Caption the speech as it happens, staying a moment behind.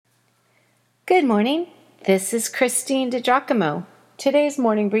Good morning. This is Christine DiGiacomo. Today's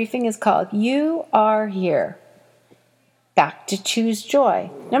morning briefing is called You Are Here. Back to Choose Joy,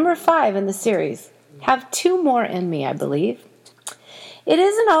 number 5 in the series. Have 2 more in me, I believe. It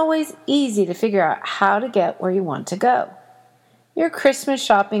isn't always easy to figure out how to get where you want to go. Your Christmas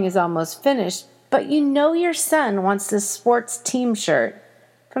shopping is almost finished, but you know your son wants this sports team shirt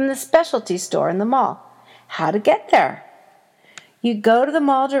from the specialty store in the mall. How to get there? You go to the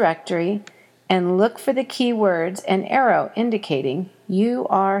mall directory and look for the keywords and arrow indicating you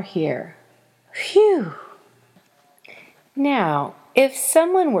are here. Phew! Now, if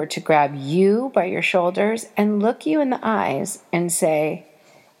someone were to grab you by your shoulders and look you in the eyes and say,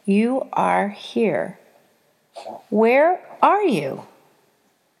 you are here, where are you?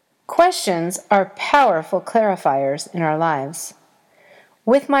 Questions are powerful clarifiers in our lives.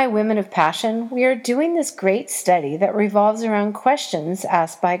 With my Women of Passion, we are doing this great study that revolves around questions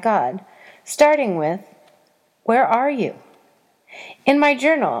asked by God, starting with, where are you? In my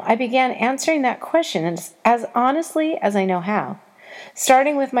journal, I began answering that question as honestly as I know how,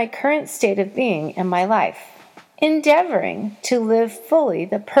 starting with my current state of being in my life, endeavoring to live fully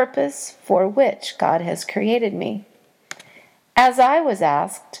the purpose for which God has created me. As I was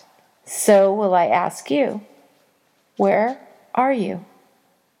asked, so will I ask you, where are you?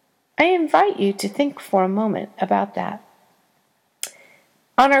 I invite you to think for a moment about that.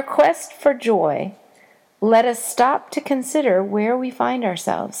 On our quest for joy, let us stop to consider where we find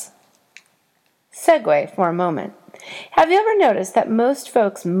ourselves. Segue for a moment. Have you ever noticed that most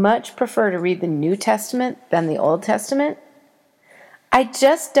folks much prefer to read the New Testament than the Old Testament? I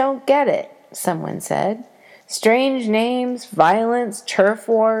just don't get it, someone said. Strange names, violence, turf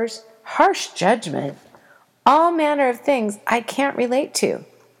wars, harsh judgment, all manner of things I can't relate to,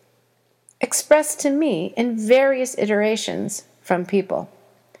 expressed to me in various iterations from people.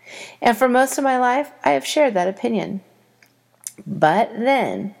 And for most of my life, I have shared that opinion. But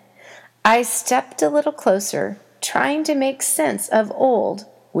then, I stepped a little closer, trying to make sense of old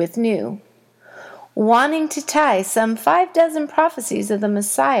with new, wanting to tie some 6 prophecies of the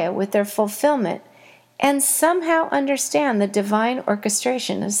Messiah with their fulfillment and somehow understand the divine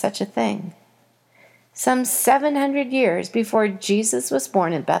orchestration of such a thing. Some 700 years before Jesus was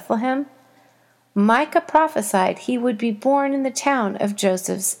born in Bethlehem, Micah prophesied he would be born in the town of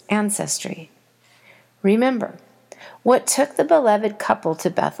Joseph's ancestry. Remember, what took the beloved couple to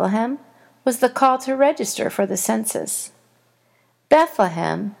Bethlehem was the call to register for the census.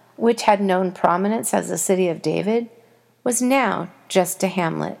 Bethlehem, which had known prominence as the city of David, was now just a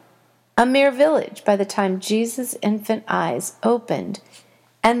hamlet, a mere village by the time Jesus' infant eyes opened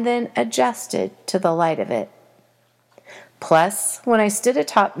and then adjusted to the light of it. Plus, when I stood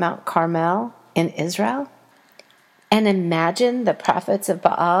atop Mount Carmel in Israel and imagined the prophets of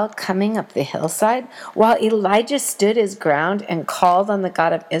Baal coming up the hillside while Elijah stood his ground and called on the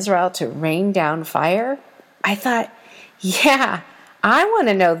God of Israel to rain down fire, I thought, yeah, I want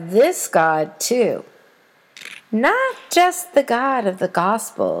to know this God too. Not just the God of the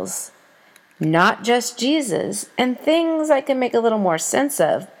Gospels, not just Jesus and things I can make a little more sense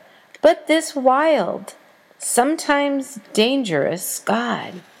of, but this wild, sometimes dangerous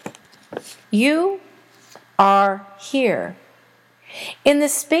God. You are here. In the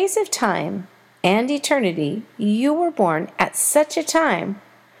space of time and eternity, you were born at such a time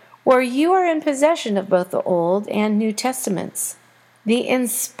where you are in possession of both the Old and New Testaments, the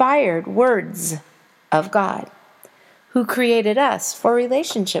inspired words of God, who created us for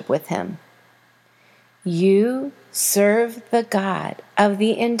relationship with Him. You serve the God of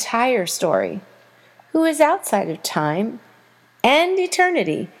the entire story, who is outside of time and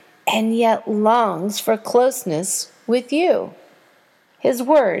eternity, and yet longs for closeness with you. His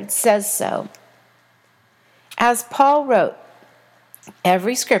word says so. As Paul wrote,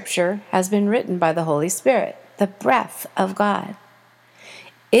 every scripture has been written by the Holy Spirit, the breath of God.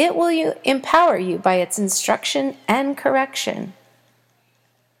 It will empower you by its instruction and correction,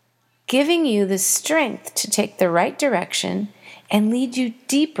 giving you the strength to take the right direction and lead you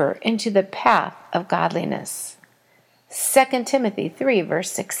deeper into the path of godliness. 2 Timothy 3,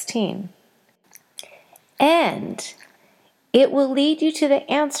 verse 16. And it will lead you to the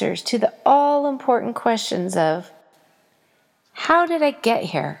answers to the all-important questions of, how did I get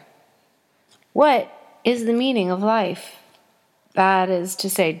here? What is the meaning of life? That is to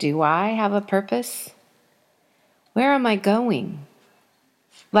say, do I have a purpose? Where am I going?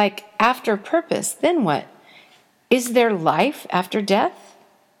 Like, after purpose, then what? Is there life after death?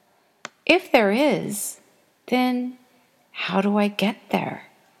 If there is, then how do I get there?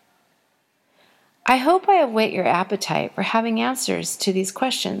 I hope I have whet your appetite for having answers to these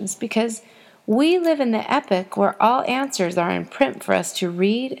questions, because We live in the epoch where all answers are in print for us to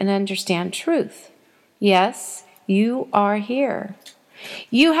read and understand truth. Yes, you are here.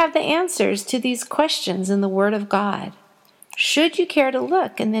 You have the answers to these questions in the Word of God. Should you care to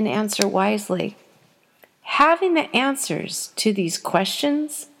look and then answer wisely? Having the answers to these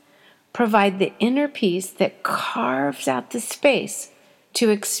questions provide the inner peace that carves out the space to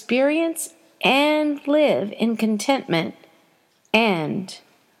experience and live in contentment and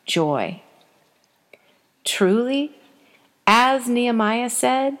joy. Truly, as Nehemiah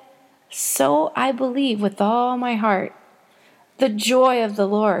said, so I believe with all my heart, the joy of the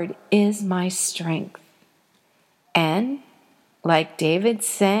Lord is my strength. And, like David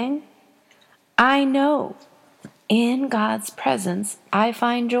sang, I know in God's presence I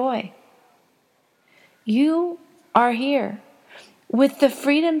find joy. You are here with the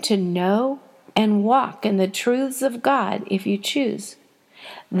freedom to know and walk in the truths of God if you choose.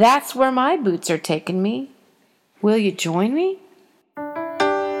 That's where my boots are taking me. Will you join me?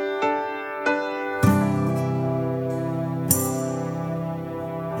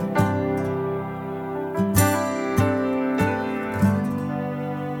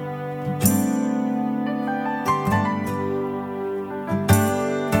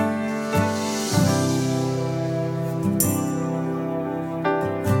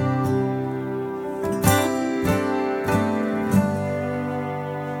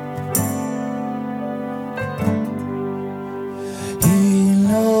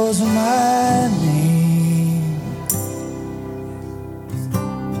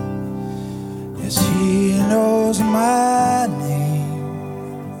 My name.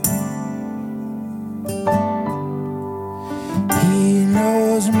 He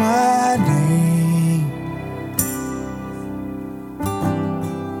knows my name.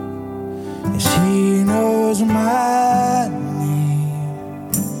 Yes, he knows my name.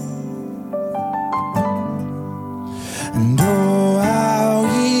 And oh, how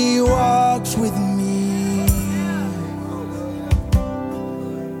he walks with me.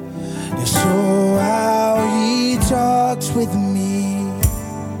 Yes, oh, how he talks with me.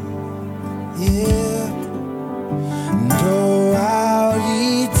 Yeah. And oh, how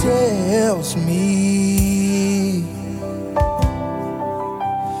he tells me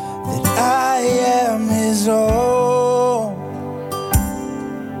that I am his own.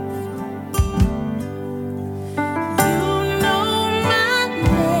 You know my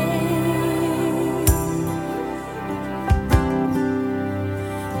name.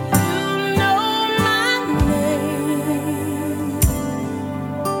 You know my name.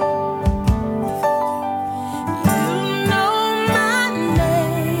 You know my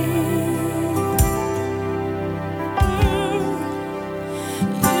name.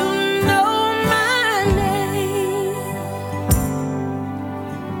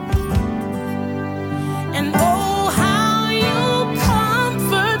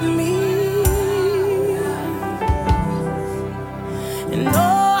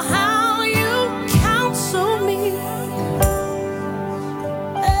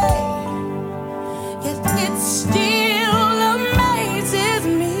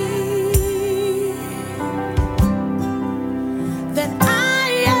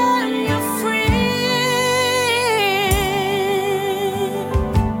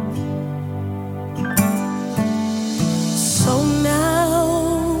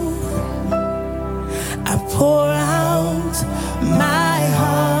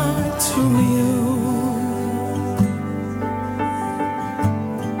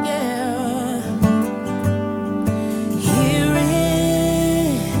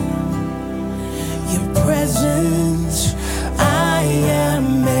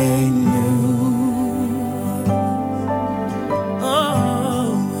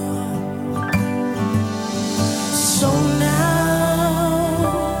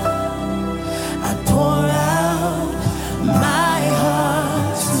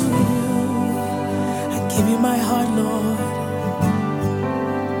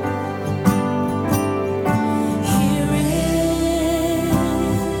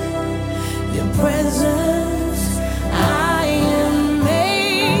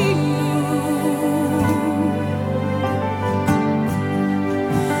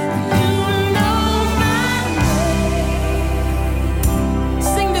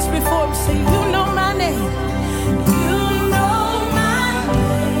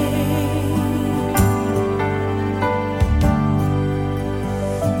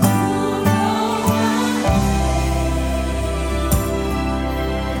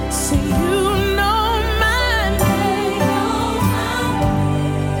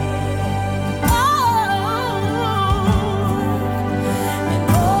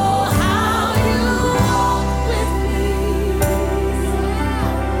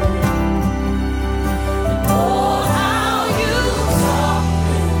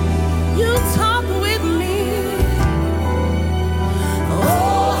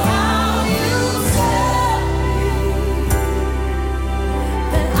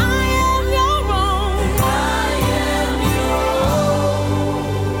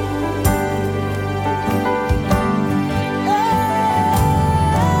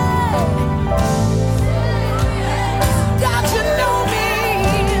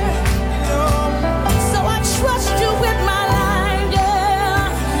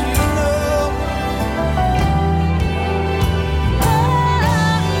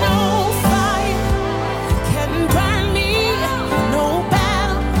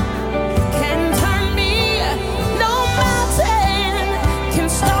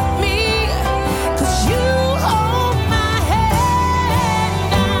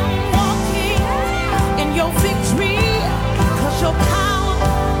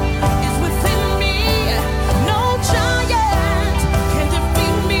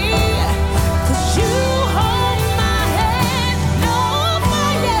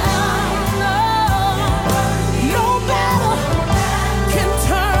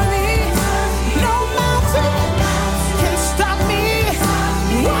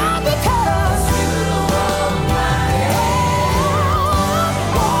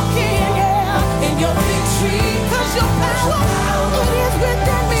 your victory, 'cause your power, it is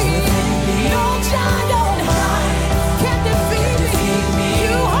within me. No giant can defeat me.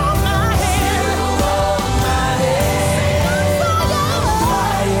 You hold my hand.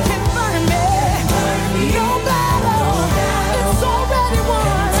 Fire can burn me. No battle, it's already won.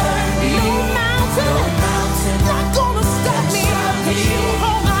 No mountain, not gonna stop me. 'Cause you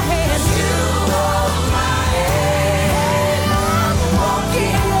hold my hand. You hold my hand. I'm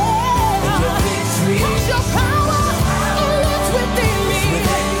walking in your victory. 'Cause your power, it lives within me.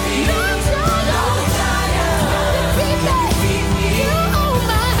 No giant defeat me. You hold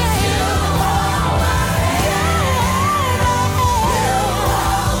my hand. You hold my hand.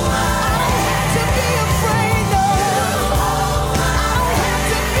 To be afraid of. I don't have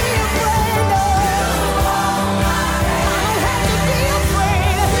to be afraid of. I don't have to be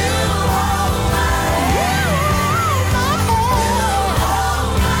afraid. You hold my hand. You hold my hand. You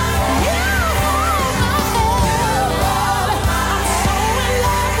hold my hand. I'm so in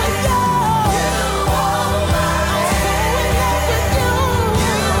love with you. You hold my hand. I'm so in love with you.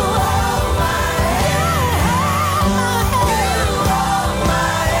 You hold my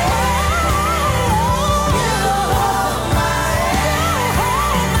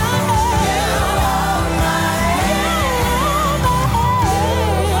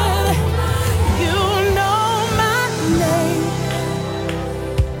You know my name.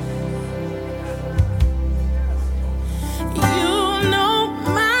 You know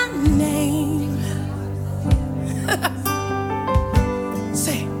my name.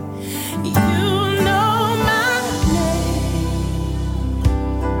 Say, you know my name.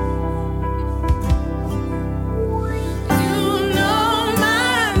 You know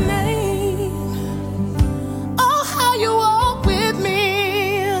my name. Oh, how you walk with me.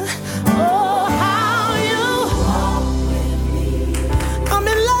 Oh, how you walk with me. I'm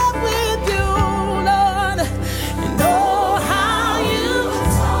in love with you, Lord. And oh, how you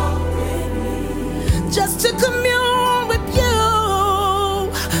talk with me. Just to commune with you.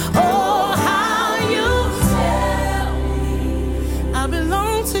 Oh, how you tell me I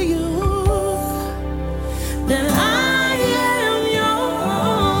belong to you. Then I